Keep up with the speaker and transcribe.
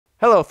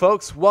Hello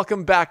folks,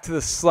 welcome back to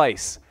The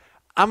Slice.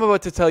 I'm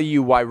about to tell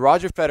you why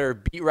Roger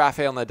Federer beat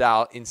Rafael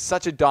Nadal in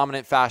such a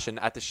dominant fashion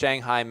at the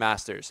Shanghai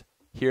Masters.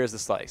 Here's The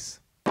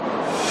Slice.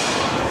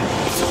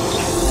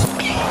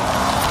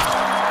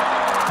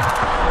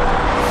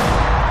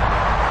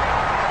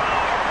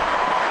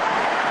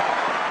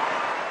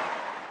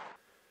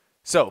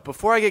 So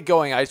before I get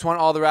going, I just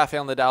want all the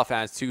Rafael Nadal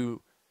fans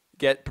to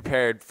get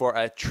prepared for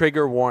a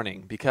trigger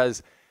warning,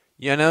 because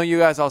you know, you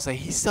guys all say,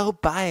 he's so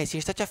biased.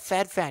 You're such a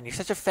Fed fan. You're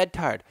such a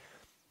Fed-tard.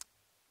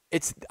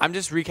 I'm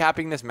just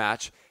recapping this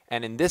match.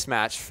 And in this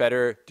match,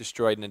 Federer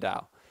destroyed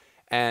Nadal.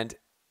 And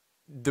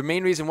the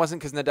main reason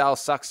wasn't because Nadal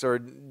sucks or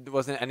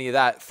wasn't any of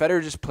that.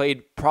 Federer just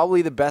played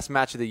probably the best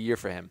match of the year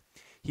for him.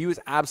 He was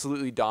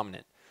absolutely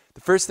dominant. The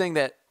first thing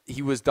that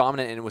he was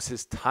dominant in was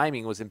his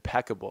timing was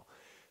impeccable.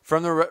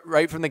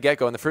 Right from the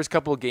get-go, in the first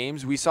couple of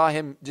games, we saw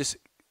him just...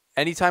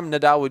 Anytime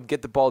Nadal would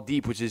get the ball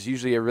deep, which is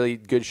usually a really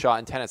good shot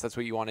in tennis, that's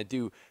what you want to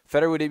do,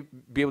 Federer would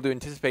be able to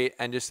anticipate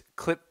and just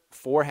clip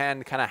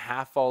forehand, kind of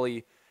half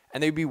volley,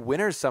 and they'd be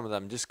winners, some of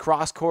them. Just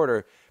cross-court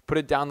or put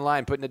it down the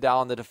line, put Nadal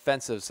on the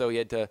defensive, so he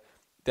had to,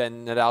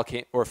 then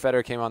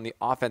Federer came on the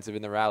offensive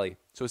in the rally.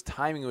 So his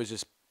timing was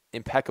just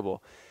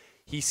impeccable.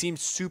 He seemed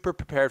super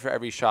prepared for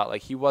every shot.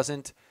 Like, he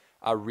wasn't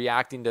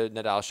reacting to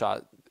Nadal's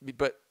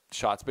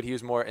shots, but he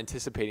was more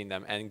anticipating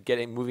them and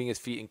moving his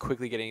feet and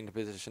quickly getting into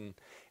position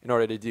in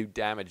order to do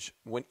damage,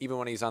 even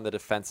when he's on the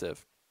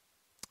defensive.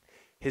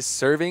 His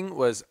serving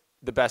was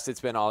the best it's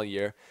been all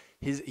year.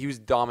 He was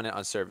dominant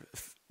on serve.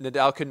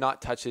 Nadal could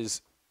not touch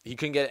he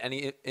couldn't get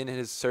any in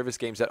his service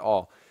games at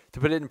all.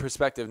 To put it in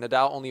perspective,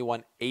 Nadal only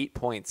won 8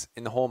 points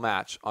in the whole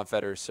match on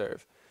Federer's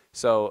serve.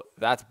 So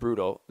that's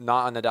brutal.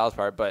 Not on Nadal's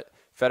part, but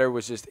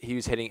Federer he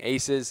was hitting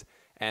aces,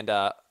 and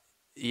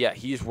he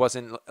just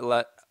wasn't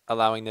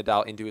allowing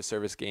Nadal into his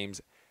service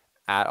games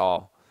at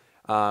all.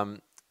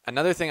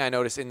 Another thing I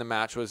noticed in the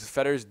match was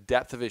Federer's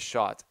depth of his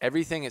shots.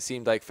 Everything it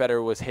seemed like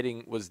Federer was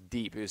hitting was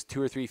deep. It was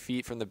 2 or 3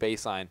 feet from the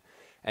baseline,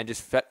 and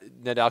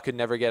Nadal could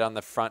never get on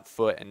the front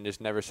foot and just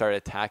never started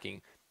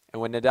attacking.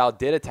 And when Nadal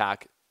did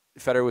attack,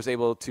 Federer was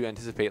able to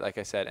anticipate, like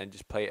I said, and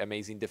just play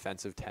amazing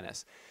defensive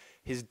tennis.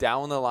 His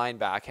down-the-line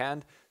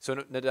backhand, so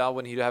Nadal,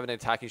 when he'd have an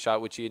attacking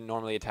shot, which he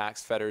normally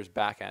attacks Federer's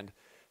backhand,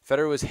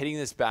 Federer was hitting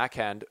this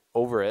backhand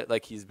over it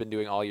like he's been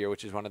doing all year,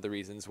 which is one of the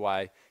reasons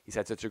why he's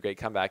had such a great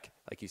comeback,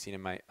 like you've seen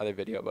in my other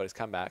video about his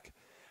comeback.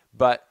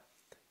 But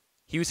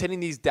he was hitting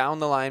these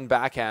down-the-line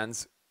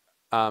backhands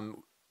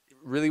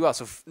really well.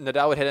 So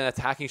Nadal would hit an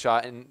attacking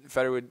shot, and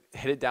Federer would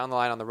hit it down the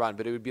line on the run,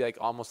 but it would be like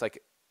almost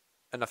like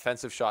an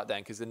offensive shot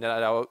then, because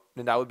Nadal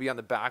would be on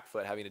the back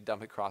foot having to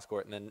dump it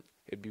cross-court, and then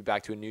it would be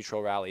back to a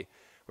neutral rally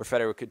where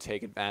Federer could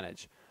take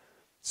advantage.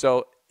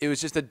 So it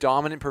was just a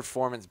dominant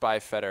performance by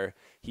Federer.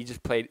 He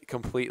just played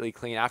completely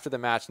clean. After the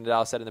match,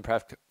 Nadal said in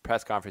the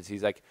press conference,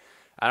 he's like,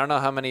 I don't know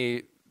how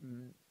many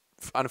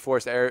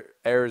unforced errors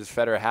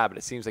Federer had, but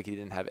it seems like he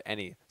didn't have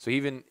any. So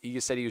he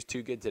just said he was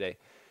too good today.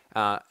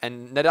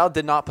 And Nadal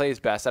did not play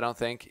his best, I don't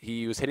think.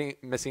 He was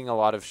missing a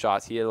lot of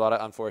shots. He had a lot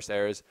of unforced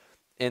errors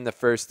in the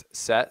first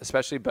set,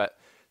 especially, but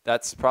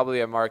that's probably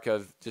a mark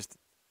of just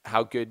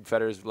how good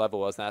Federer's level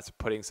was, and that's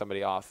putting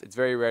somebody off. It's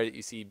very rare that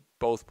you see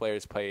both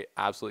players play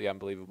absolutely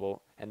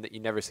unbelievable, and that you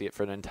never see it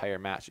for an entire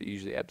match. It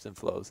usually ebbs and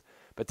flows.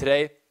 But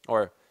today,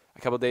 or a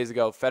couple of days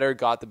ago, Federer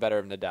got the better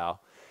of Nadal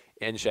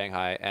in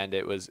Shanghai, and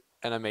it was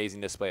an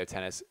amazing display of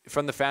tennis.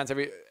 From the fans,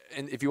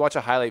 and if you watch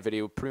a highlight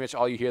video, pretty much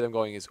all you hear them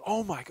going is,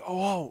 oh my God,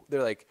 oh.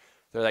 They're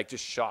like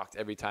just shocked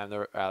every time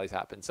the rallies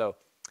happen. So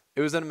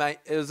it was an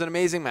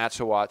amazing match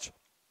to watch.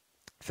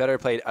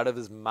 Federer played out of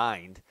his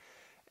mind.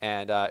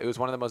 And it was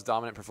one of the most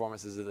dominant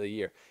performances of the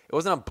year. It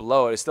wasn't a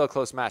blowout. It was still a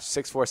close match,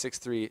 6-4,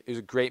 6-3. It was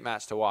a great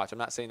match to watch. I'm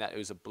not saying that it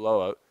was a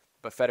blowout,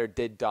 but Federer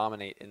did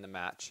dominate in the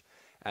match.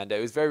 And it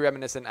was very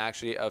reminiscent,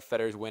 actually, of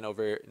Federer's win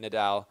over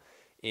Nadal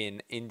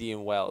in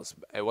Indian Wells.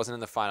 It wasn't in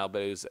the final,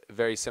 but it was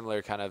very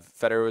similar kind of.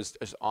 Federer was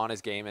just on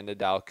his game, and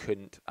Nadal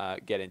couldn't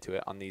get into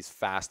it on these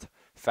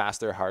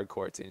faster hard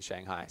courts in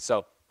Shanghai.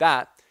 So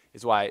that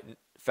is why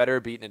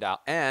Federer beat Nadal.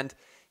 And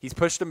he's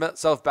pushed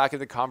himself back in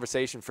the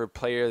conversation for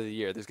Player of the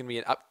Year. There's going to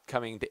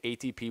be the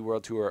ATP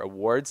World Tour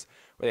Awards,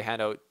 where they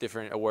hand out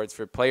different awards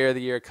for Player of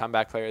the Year,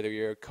 Comeback Player of the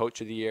Year,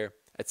 Coach of the Year,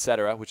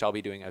 etc., which I'll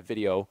be doing a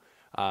video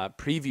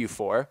preview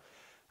for.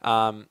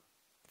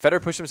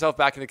 Federer pushed himself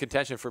back into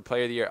contention for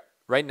Player of the Year.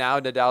 Right now,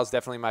 Nadal's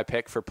definitely my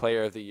pick for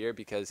Player of the Year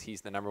because he's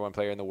the #1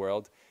 player in the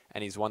world,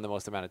 and he's won the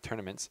most amount of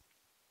tournaments.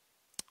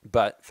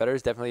 But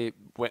Federer's definitely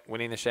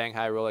winning the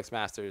Shanghai Rolex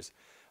Masters,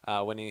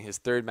 winning his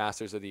 3rd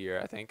Masters of the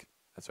year, I think.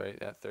 That's right,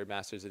 yeah, 3rd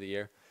Masters of the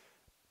year.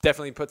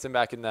 Definitely puts him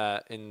back in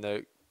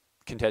the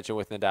contention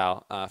with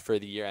Nadal for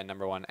the year and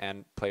 #1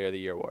 and Player of the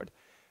Year award,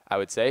 I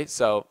would say.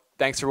 So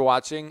thanks for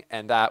watching,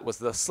 and that was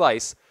The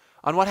Slice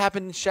on what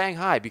happened in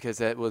Shanghai,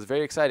 because it was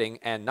very exciting,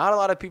 and not a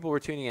lot of people were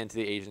tuning into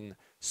the Asian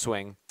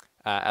swing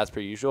as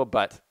per usual,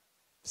 but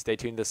stay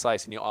tuned to The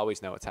Slice, and you'll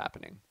always know what's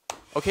happening.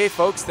 Okay,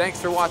 folks,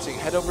 thanks for watching.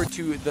 Head over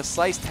to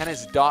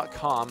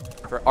theslicetennis.com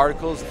for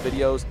articles,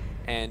 videos,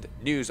 and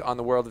news on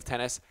the world of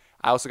tennis.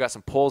 I also got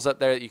some polls up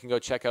there that you can go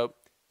check out.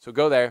 So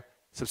go there,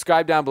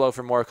 subscribe down below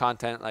for more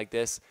content like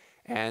this,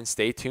 and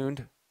stay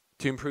tuned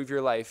to improve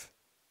your life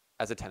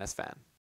as a tennis fan.